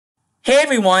Hey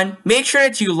everyone, make sure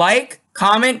that you like,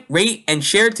 comment, rate, and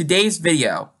share today's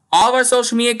video. All of our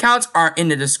social media accounts are in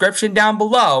the description down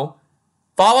below.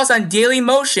 Follow us on Daily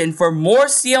Motion for more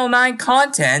CL9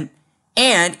 content.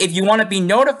 And if you want to be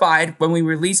notified when we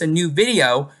release a new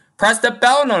video, press the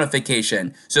bell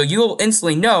notification so you will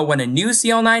instantly know when a new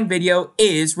CL9 video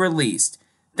is released.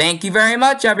 Thank you very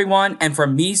much everyone, and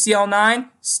from me CL9,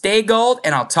 stay gold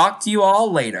and I'll talk to you all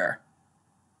later.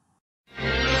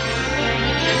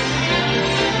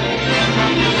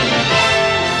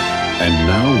 And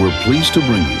now we're pleased to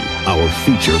bring you our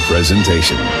feature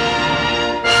presentation.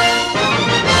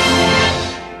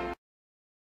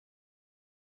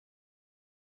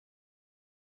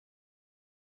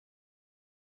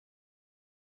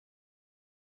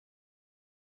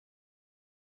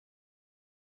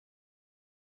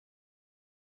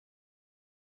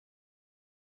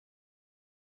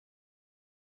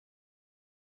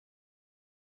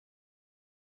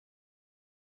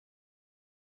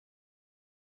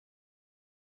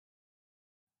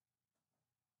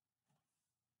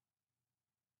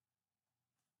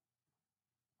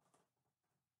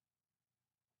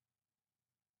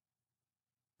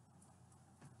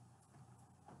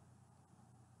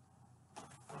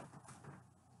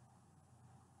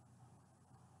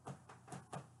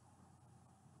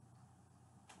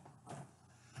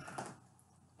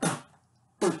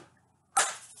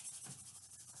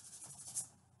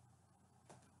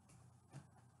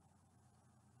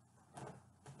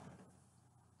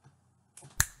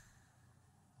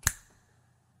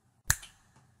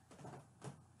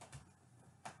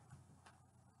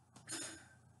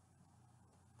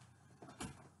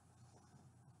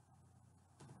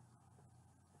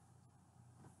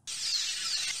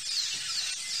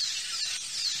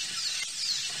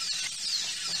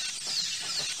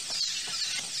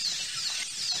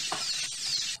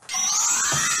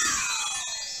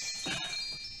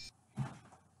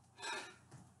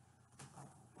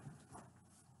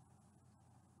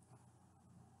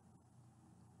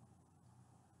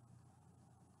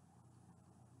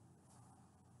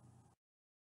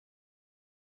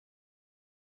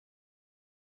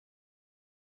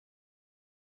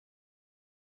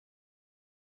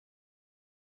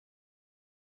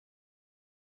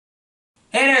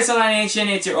 Hey there CL9 Nation,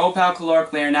 it's your old pal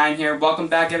Kylie'S here. Welcome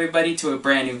back everybody to a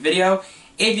brand new video.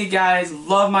 If you guys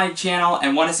love my channel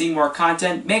and want to see more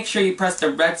content, make sure you press the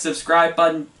red subscribe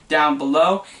button down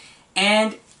below.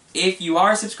 And if you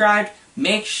are subscribed,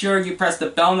 make sure you press the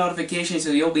bell notification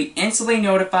so you'll be instantly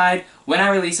notified when I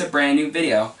release a brand new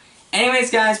video.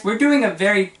 Anyways guys, we're doing a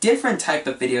very different type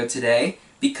of video today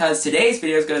because today's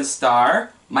video is going to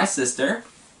star my sister,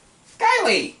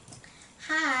 Kylie.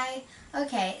 Hi.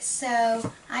 Okay,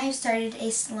 so I started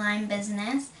a slime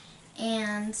business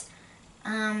and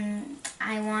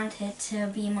I want it to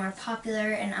be more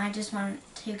popular and I just want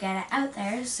to get it out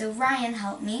there. So Ryan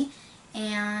helped me,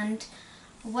 and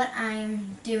what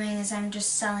I'm doing is I'm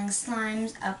just selling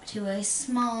slimes up to a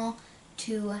small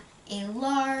to a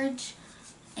large,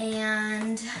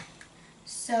 and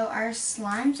so our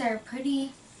slimes are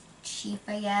pretty cheap,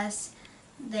 I guess.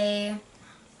 They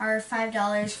are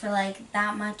 $5 for like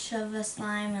that much of a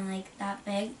slime and like that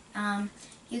big.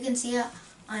 You can see it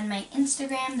on my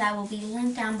Instagram, that will be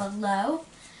linked down below.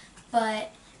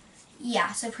 But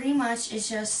yeah, so pretty much it's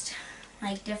just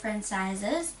like different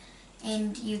sizes,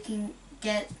 and you can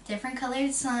get different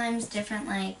colored slimes, different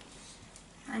like,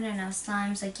 I don't know,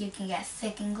 slimes. Like you can get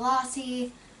thick and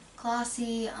glossy,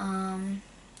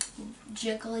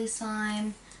 jiggly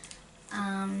slime,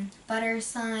 butter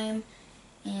slime,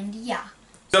 and yeah.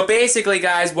 So basically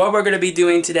guys, what we're going to be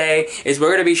doing today is we're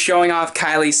going to be showing off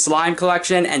Kylie's slime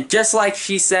collection, and just like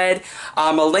she said,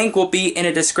 a link will be in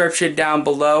the description down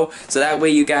below, so that way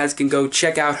you guys can go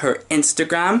check out her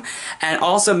Instagram. And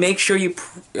also make sure you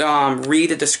read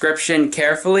the description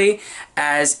carefully,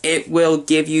 as it will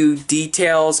give you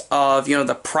details of, you know,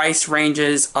 the price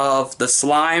ranges of the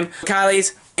slime.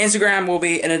 Kylie's Instagram will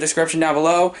be in the description down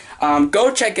below.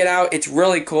 Go check it out, it's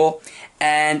really cool.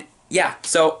 And yeah,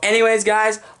 so anyways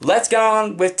guys, let's get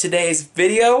on with today's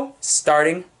video,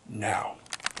 starting now.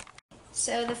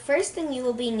 So the first thing you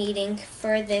will be needing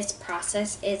for this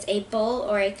process is a bowl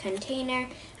or a container.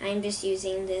 I'm just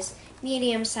using this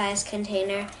medium-sized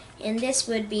container, and this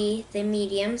would be the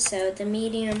medium. So the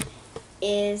medium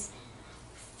is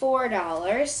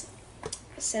 $4.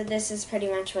 So this is pretty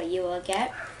much what you will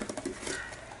get.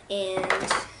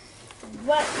 And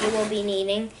what you will be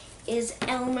needing is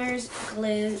Elmer's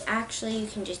glue. Actually, you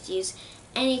can just use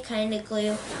any kind of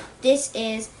glue. This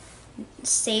is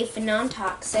safe and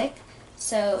non-toxic,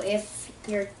 so if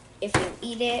you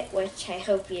eat it, which I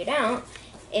hope you don't,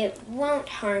 It won't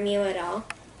harm you at all,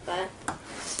 but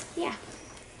yeah.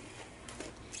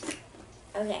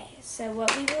 Okay, so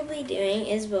what we will be doing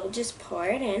is we'll just pour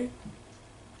it in.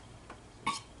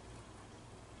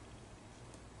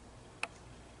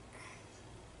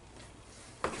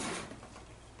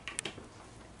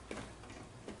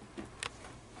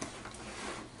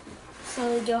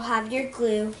 So you'll have your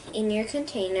glue in your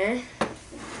container.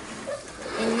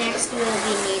 And next we'll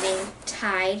be needing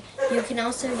Tide. You can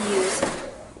also use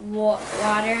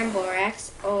water and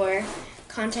borax or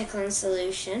contact lens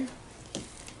solution.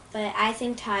 But I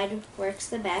think Tide works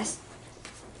the best.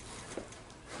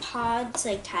 Pods,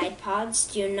 like Tide Pods,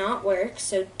 do not work,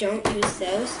 so don't use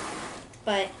those.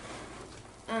 But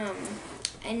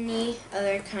any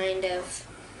other kind of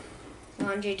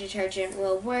laundry detergent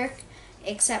will work,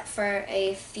 except for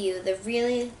a few. The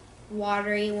really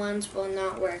watery ones will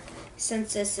not work.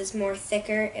 Since this is more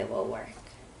thicker, it will work.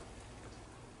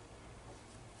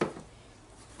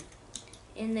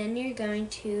 And then you're going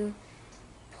to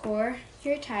pour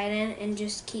your Tide in and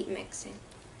just keep mixing.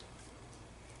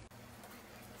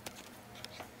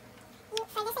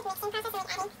 For this mixing process, we're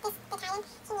adding the Tide in to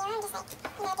you and just do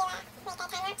a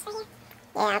time lapse for you.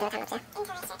 Yeah, I'll do a time lapse, yeah.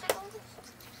 Until I start talking.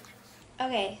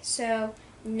 Okay, so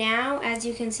now as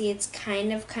you can see, it's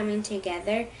kind of coming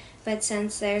together, but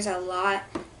since there's a lot,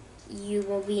 you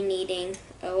will be needing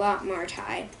a lot more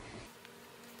Tide.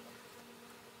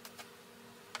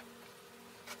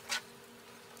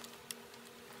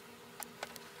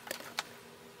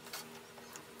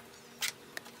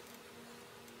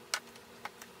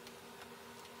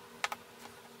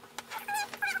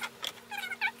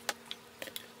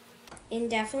 And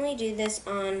definitely do this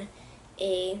on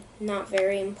a not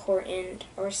very important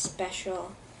or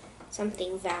special,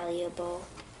 something valuable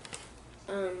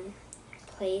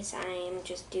place. I am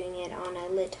just doing it on a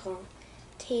little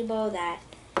table that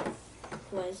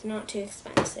was not too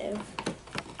expensive.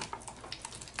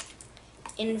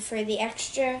 And for the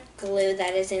extra glue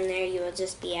that is in there, you will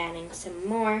just be adding some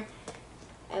more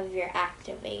of your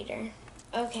activator.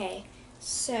 Okay,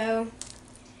 so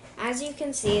as you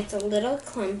can see, it's a little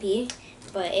clumpy,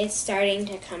 but it's starting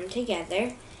to come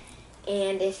together.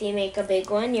 And if you make a big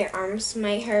one, your arms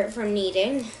might hurt from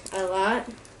kneading a lot.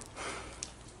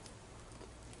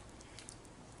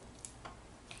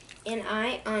 And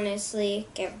I honestly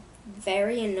get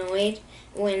very annoyed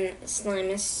when slime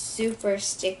is super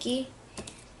sticky.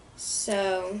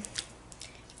 So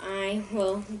I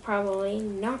will probably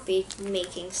not be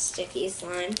making sticky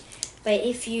slime. But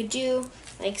if you do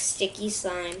like sticky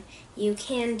slime, you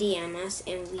can DM us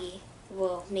and we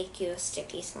will make you a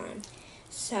sticky slime.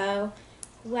 So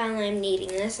while I'm kneading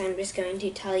this, I'm just going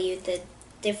to tell you the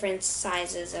different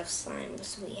sizes of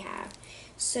slimes we have.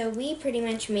 So we pretty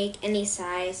much make any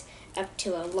size up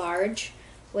to a large,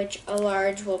 which a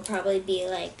large will probably be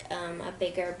like a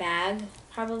bigger bag,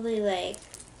 probably like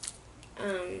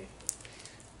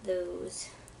those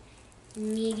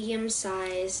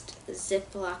medium-sized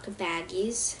Ziploc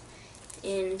baggies,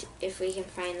 and if we can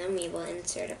find them, we will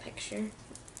insert a picture.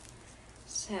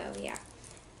 So yeah,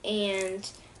 and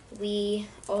we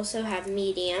also have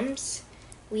mediums,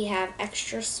 we have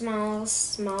extra smalls,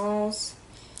 smalls,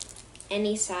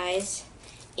 any size,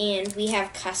 and we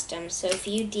have customs. So if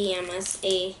you DM us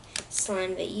a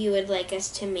slime that you would like us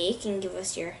to make and give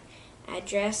us your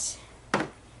address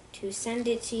to send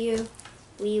it to you,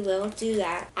 we will do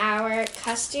that. Our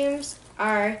customs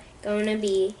are going to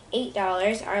be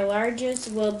 $8. Our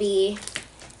largest will be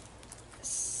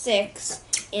 $6,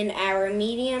 and our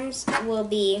mediums will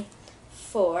be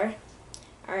 $4.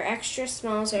 Our extra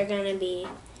smalls are going to be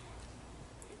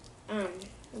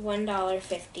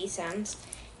 $1.50,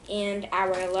 and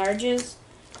our larges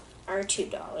are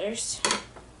 $2.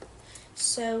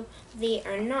 So they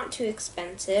are not too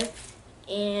expensive,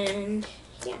 and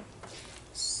yeah.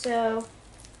 So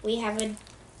we have a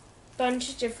bunch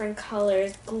of different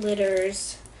colors,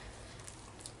 glitters,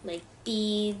 like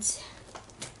beads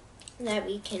that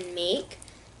we can make.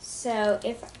 So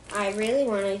if I really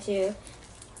wanted to,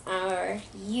 or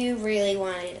you really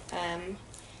wanted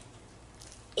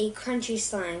a crunchy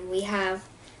slime, we have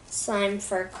slime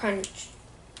for crunch.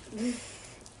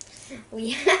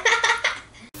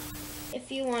 If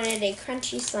you wanted a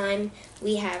crunchy slime,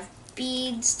 we have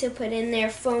beads to put in there,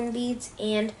 foam beads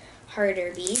and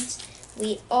harder beads.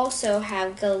 We also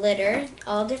have glitter,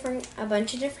 a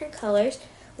bunch of different colors.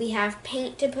 We have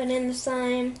paint to put in the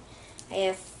slime. I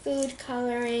have food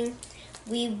coloring.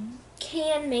 We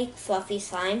can make fluffy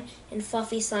slime, and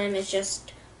fluffy slime is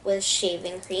just with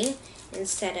shaving cream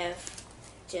instead of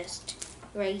just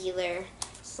regular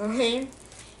slime.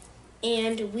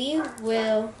 And we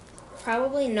will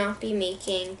probably not be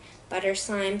making butter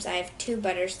slimes. I have 2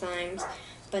 butter slimes,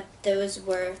 but those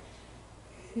were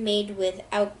made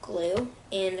without glue.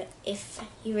 And if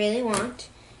you really want,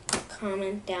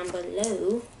 comment down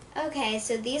below. Okay,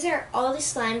 so these are all the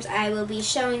slimes I will be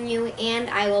showing you and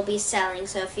I will be selling.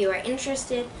 So if you are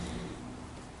interested,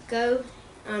 go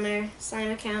on our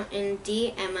slime account and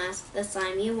DM us the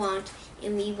slime you want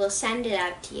and we will send it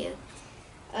out to you.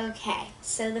 Okay,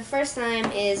 so the first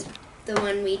slime is the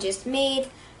one we just made.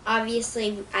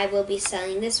 Obviously, I will be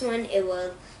selling this one. It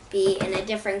will be in a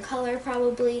different color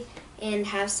probably and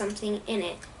have something in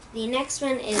it. The next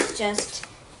one is just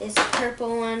this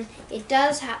purple one. It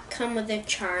does come with a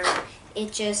charm.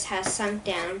 It just has sunk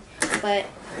down. But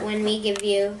when we give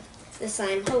you the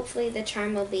slime, hopefully the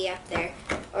charm will be up there,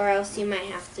 or else you might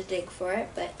have to dig for it,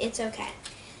 but it's okay.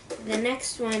 The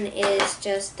next one is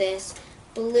just this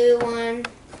blue one,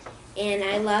 and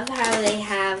I love how they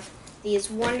have these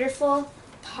wonderful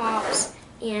pops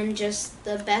and just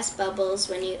the best bubbles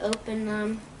when you open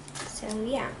them. So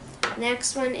yeah.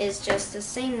 Next one is just the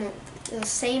same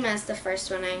as the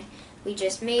first one we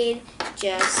just made,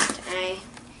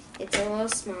 it's a little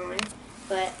smaller,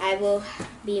 but I will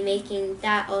be making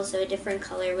that also a different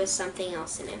color with something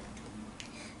else in it.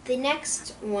 The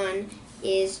next one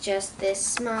is just this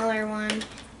smaller one.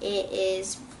 It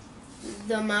is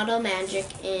the Model Magic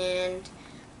and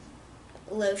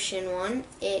lotion one.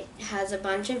 It has a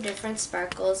bunch of different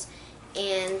sparkles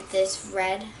and this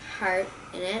red heart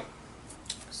in it.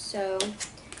 So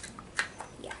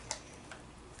yeah,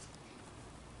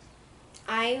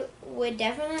 I would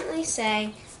definitely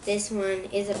say this one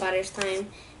is a butter slime,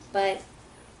 but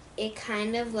it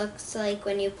kind of looks like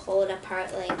when you pull it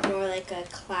apart like more like a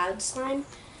cloud slime,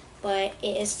 but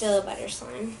it is still a butter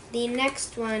slime. The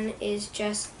next one is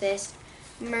just this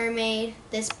mermaid,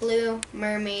 this blue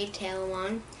mermaid tail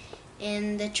one,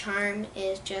 and the charm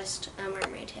is just a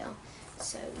mermaid tail.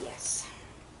 So yes,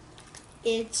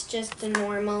 it's just a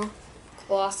normal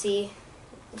glossy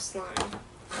slime.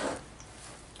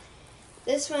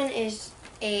 This one is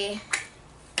a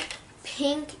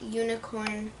pink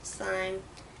unicorn slime,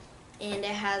 and it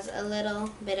has a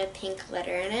little bit of pink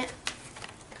glitter in it.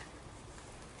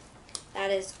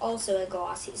 That is also a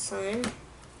glossy slime.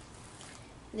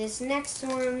 This next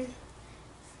one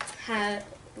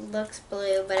looks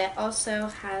blue, but it also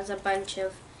has a bunch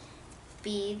of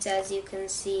beads, as you can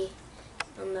see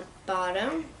on the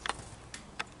bottom.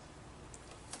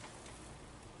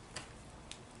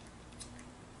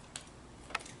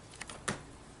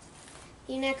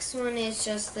 The next one is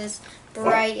just this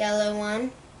bright yellow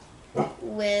one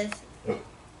with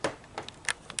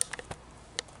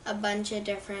a bunch of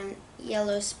different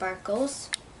yellow sparkles.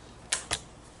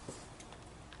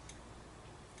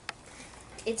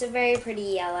 It's a very pretty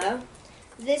yellow.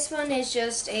 This one is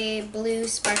just a blue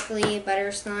sparkly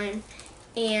butter slime,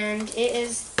 and it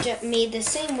is made the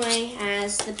same way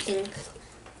as the pink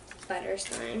butter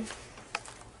slime.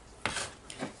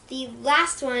 The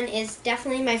last one is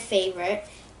definitely my favorite,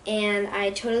 and I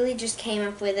totally just came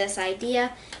up with this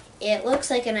idea. It looks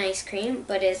like an ice cream,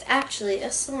 but is actually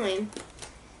a slime.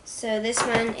 So this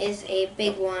one is a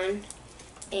big one,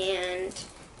 and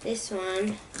this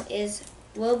one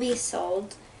will be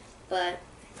sold, but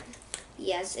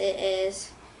yes, it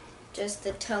is just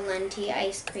the Talenti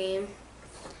ice cream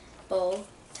bowl.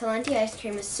 Talenti ice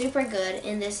cream is super good,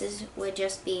 and this would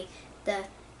just be the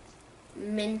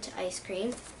mint ice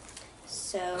cream.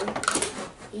 So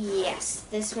yes,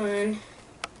 this one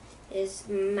is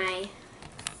my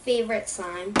favorite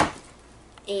slime,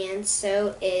 and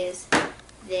so is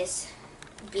this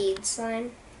bead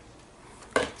slime.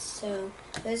 So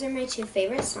those are my 2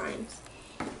 favorite slimes,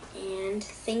 and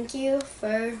thank you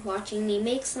for watching me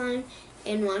make slime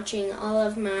and watching all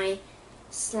of my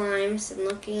slimes and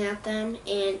looking at them.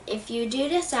 And if you do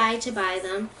decide to buy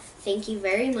them, thank you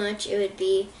very much. It would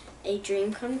be a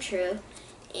dream come true,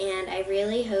 and I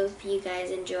really hope you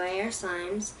guys enjoy our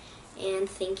slimes, and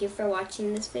thank you for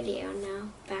watching this video. Now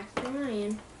back to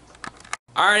Ryan.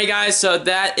 Alrighty guys, so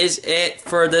that is it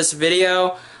for this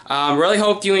video. Really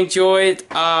hope you enjoyed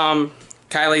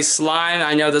Kylie's slime.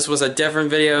 I know this was a different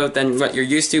video than what you're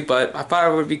used to, but I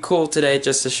thought it would be cool today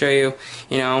just to show you,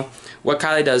 what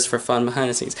Kylie does for fun behind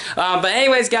the scenes. But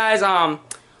anyways guys,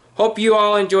 hope you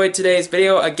all enjoyed today's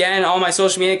video. Again, all my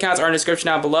social media accounts are in the description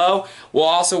down below.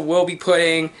 We'll be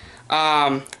putting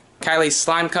Kylie's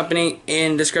Slime Company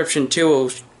in the description too.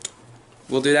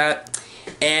 We'll do that.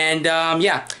 And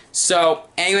yeah. So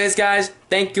anyways guys,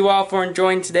 thank you all for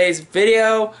enjoying today's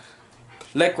video.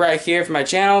 Click right here for my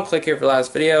channel. Click here for the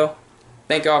last video.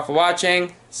 Thank you all for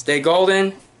watching. Stay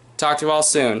golden. Talk to you all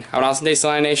soon. Have an awesome day,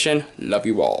 Slime Nation. Love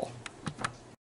you all.